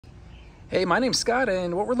Hey, my name's Scott,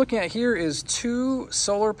 and what we're looking at here is two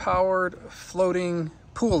solar-powered floating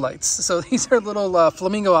pool lights. So these are little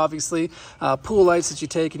Flamingo, obviously, pool lights that you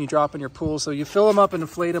take and you drop in your pool. So you fill them up and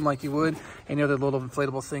inflate them like you would any other little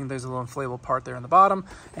inflatable thing. There's a little inflatable part there in the bottom,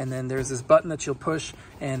 and then there's this button that you'll push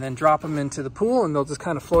and then drop them into the pool, and they'll just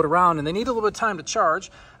kind of float around. And they need a little bit of time to charge.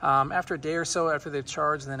 After a day or so after they've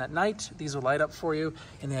charged, and then at night, these will light up for you,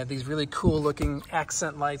 and they have these really cool-looking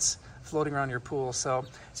accent lights floating around your pool. So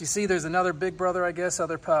as you see, there's another big brother, I guess,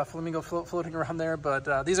 other Flamingo floating around there,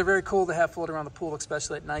 but these are very cool to have floating around the pool,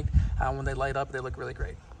 especially at night. When they light up, they look really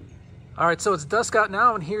great. All right, so it's dusk out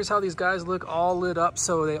now, and here's how these guys look all lit up.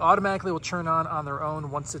 So they automatically will turn on their own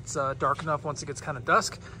once it's dark enough, once it gets kind of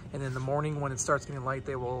dusk, and in the morning when it starts getting light,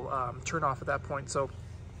 they will turn off at that point. So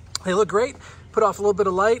they look great. Put off a little bit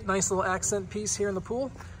of light, nice little accent piece here in the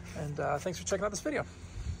pool, and thanks for checking out this video.